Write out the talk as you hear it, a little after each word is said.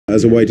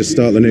as a way to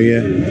start the new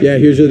year? Yeah,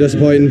 hugely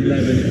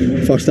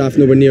disappointing. First half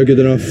nowhere near good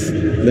enough.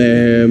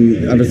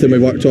 Everything we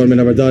worked on we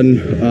never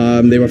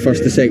done. They were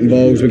first to second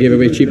balls, we gave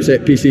away cheap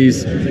set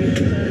pieces.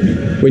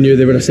 We knew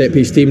they were a set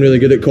piece team, really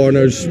good at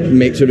corners,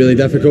 makes it really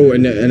difficult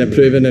and it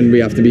proven, and we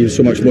have to be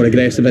so much more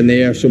aggressive in the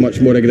air, so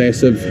much more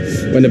aggressive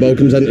when the ball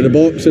comes into the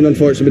box, and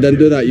unfortunately we didn't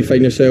do that. You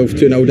find yourself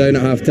 2-0 down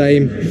at half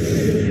time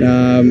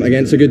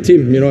against a good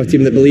team, you know, a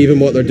team that believe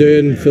in what they're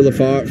doing, full of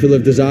heart, full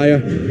of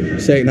desire.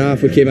 Second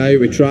half we came out,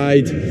 we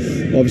tried,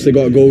 obviously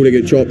got a goal that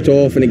got chopped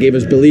off and it gave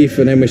us belief,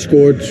 and then we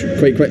scored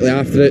quite quickly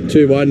after it,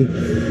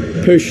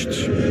 2-1,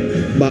 pushed.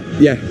 But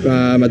yeah,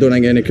 I don't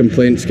think any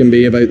complaints can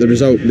be about the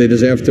result. They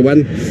deserve to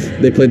win.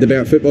 They played the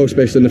better football,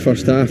 especially in the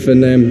first half,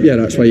 and yeah,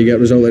 that's why you get a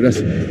result like this.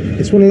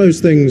 It's one of those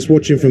things,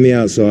 watching from the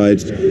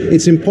outside,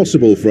 it's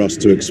impossible for us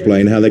to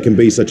explain how there can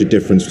be such a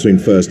difference between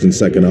first and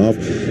second half.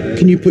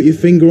 Can you put your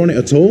finger on it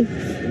at all?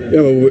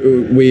 Yeah,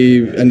 well,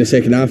 we in the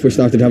second half we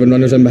started having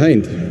runners in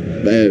behind.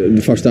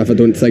 The first half I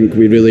don't think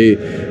we really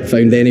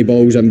found any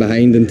balls in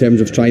behind in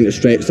terms of trying to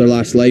stretch their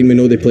last line. We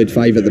know they played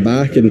 5 at the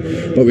back,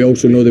 but we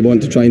also know they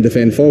want to try and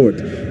defend forward.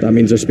 That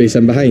means there's space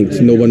in behind.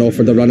 No one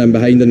offered a run in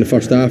behind in the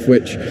first half,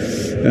 which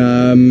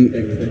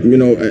you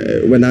know,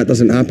 when that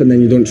doesn't happen,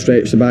 then you don't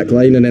stretch the back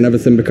line, and then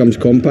everything becomes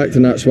compact,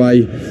 and that's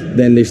why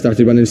then they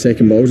started winning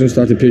second balls and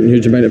started putting a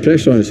huge amount of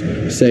pressure on us.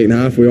 Second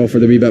half we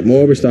offered a wee bit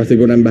more, we started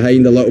going in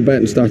behind a little bit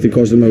and started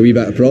causing them a wee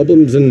bit of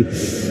problems, and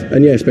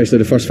yeah, especially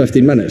the first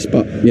 15 minutes,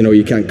 but you know,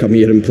 you can't come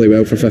here and play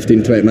well for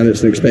 15-20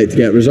 minutes and expect to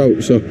get a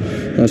result, so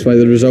that's why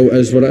the result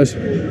is what it is.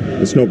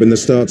 It's not been the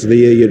start to the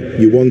year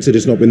you wanted,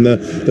 it's not been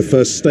the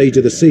first stage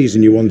of the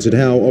season you wanted.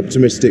 How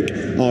optimistic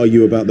are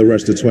you about the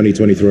rest of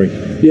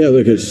 2023? Yeah,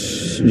 look,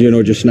 it's, you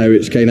know, just now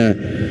it's kind of,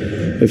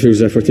 it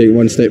feels as if we're taking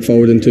 1 step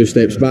forward and 2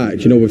 steps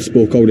back. You know, we've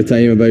spoke all the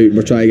time about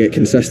we're trying to get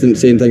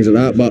consistency and things like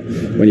that, but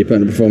when you put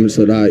in a performance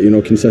like that, you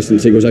know,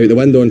 consistency goes out the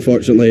window,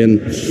 unfortunately,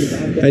 and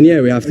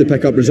yeah, we have to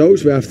pick up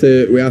results, we have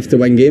to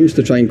win games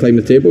to try and climb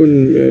the table,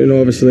 and you know,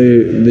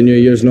 obviously the new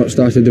year's not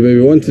started the way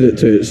we wanted it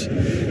to.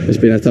 It's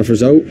been a tough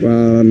result,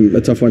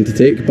 a tough one to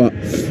take, but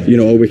you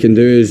know, all we can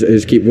do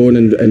is keep going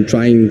and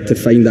trying to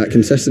find that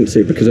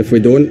consistency, because if we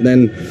don't,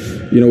 then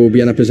you know, we'll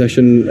be in a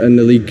position in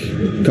the league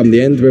come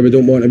the end where we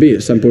don't want to be.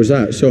 It's simple as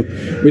that. So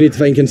we need to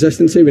find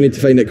consistency, we need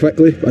to find it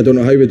quickly. I don't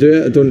know how we do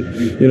it.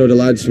 You know, the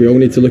lads, we all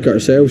need to look at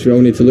ourselves, we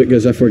all need to look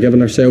as if we're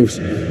giving ourselves,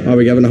 are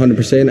we giving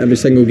 100% every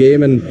single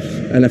game, and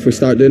if we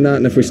start doing that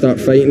and if we start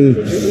fighting,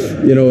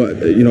 you know,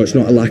 it's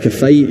not a lack of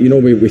fight. You know,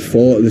 we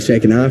fought in the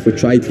second half, we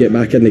tried to get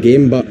back in the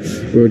game, but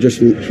we were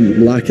just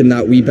lacking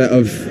that wee bit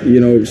of,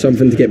 you know,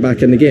 something to get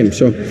back in the game.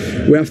 So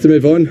we have to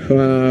move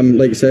on.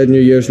 Like I said,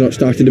 New Year's not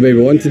started the way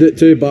we wanted it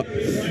to, but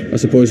I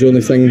suppose the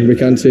only thing we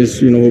can say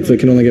is, you know, hopefully it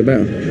can only get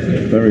better.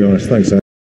 Very honest, thanks, Sam.